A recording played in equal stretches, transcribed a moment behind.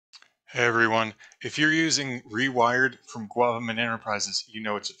Hey everyone, if you're using ReWired from Guavaman Enterprises, you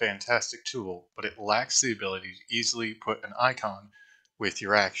know it's a fantastic tool, but it lacks the ability to easily put an icon with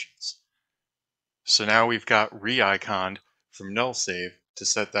your actions. So now we've got ReIconed from NullSave to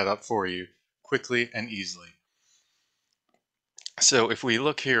set that up for you quickly and easily. So if we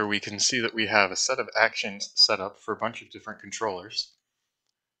look here, we can see that we have a set of actions set up for a bunch of different controllers.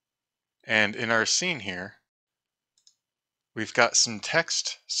 And in our scene here, we've got some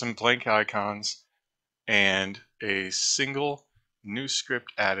text, some blank icons, and a single new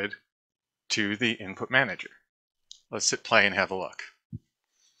script added to the input manager. Let's hit play and have a look.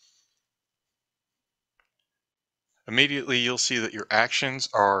 Immediately you'll see that your actions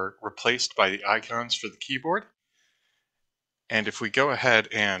are replaced by the icons for the keyboard. And if we go ahead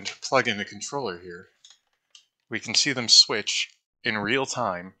and plug in the controller here, we can see them switch in real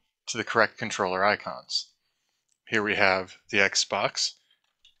time to the correct controller icons. Here we have the Xbox,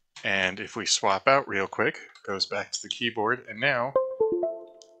 and if we swap out real quick, it goes back to the keyboard, and now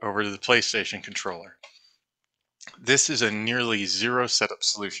over to the PlayStation controller. This is a nearly zero setup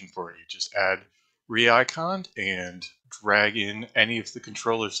solution for you. Just add ReIconed and drag in any of the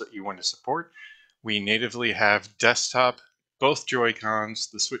controllers that you want to support. We natively have desktop, both Joy-Cons,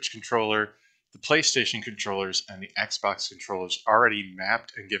 the Switch controller, the PlayStation controllers, and the Xbox controllers already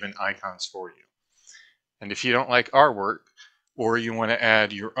mapped and given icons for you. And if you don't like artwork, or you want to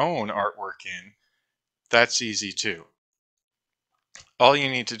add your own artwork in, that's easy too. All you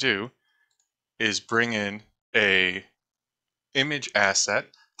need to do is bring in a image asset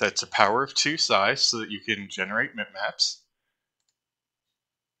that's a power of 2 size so that you can generate bitmaps.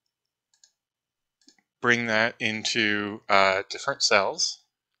 Bring that into different cells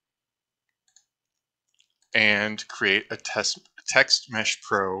and create a Text Mesh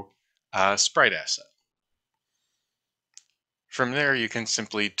Pro sprite asset. From there, you can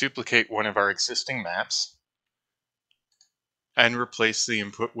simply duplicate one of our existing maps and replace the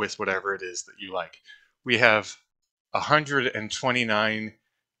input with whatever it is that you like. We have 129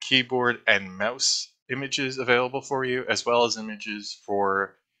 keyboard and mouse images available for you, as well as images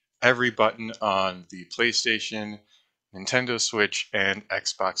for every button on the PlayStation, Nintendo Switch, and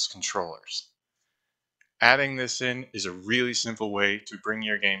Xbox controllers. Adding this in is a really simple way to bring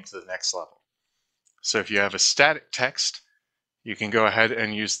your game to the next level. So if you have a static text, you can go ahead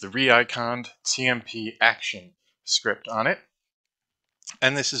and use the ReIconed TMP action script on it.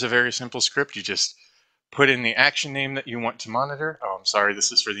 And this is a very simple script. You just put in the action name that you want to monitor. Oh, I'm sorry,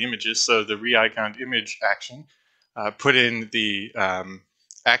 this is for the images. So the ReIconed image action, put in the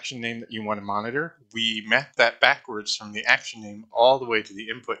action name that you want to monitor. We map that backwards from the action name all the way to the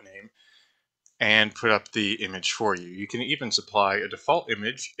input name and put up the image for you. You can even supply a default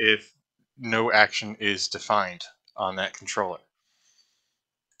image if no action is defined on that controller.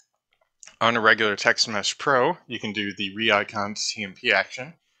 On a regular Text Mesh Pro, you can do the ReIconed TMP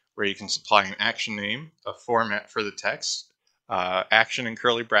action, where you can supply an action name, a format for the text, action in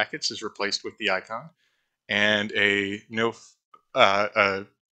curly brackets is replaced with the icon, and a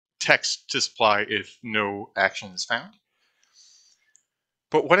text to supply if no action is found.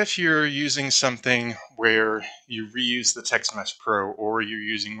 But what if you're using something where you reuse the Text Mesh Pro or you're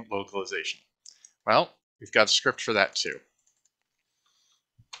using localization? Well, we've got a script for that too.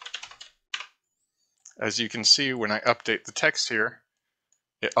 As you can see, when I update the text here,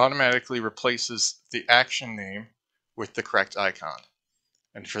 it automatically replaces the action name with the correct icon.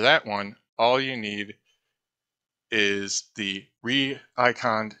 And for that one, all you need is the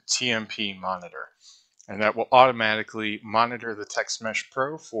ReIconed TMP monitor. And that will automatically monitor the Text Mesh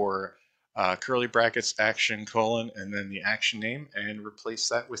Pro for curly brackets, action, colon, and then the action name, and replace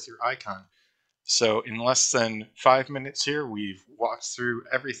that with your icon. So in less than 5 minutes here, we've walked through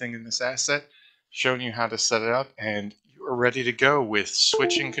everything in this asset, shown you how to set it up, and you are ready to go with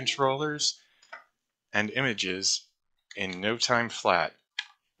switching controllers and images in no time flat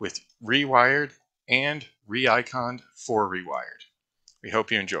with ReWired and ReIconed for ReWired. We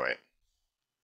hope you enjoy it.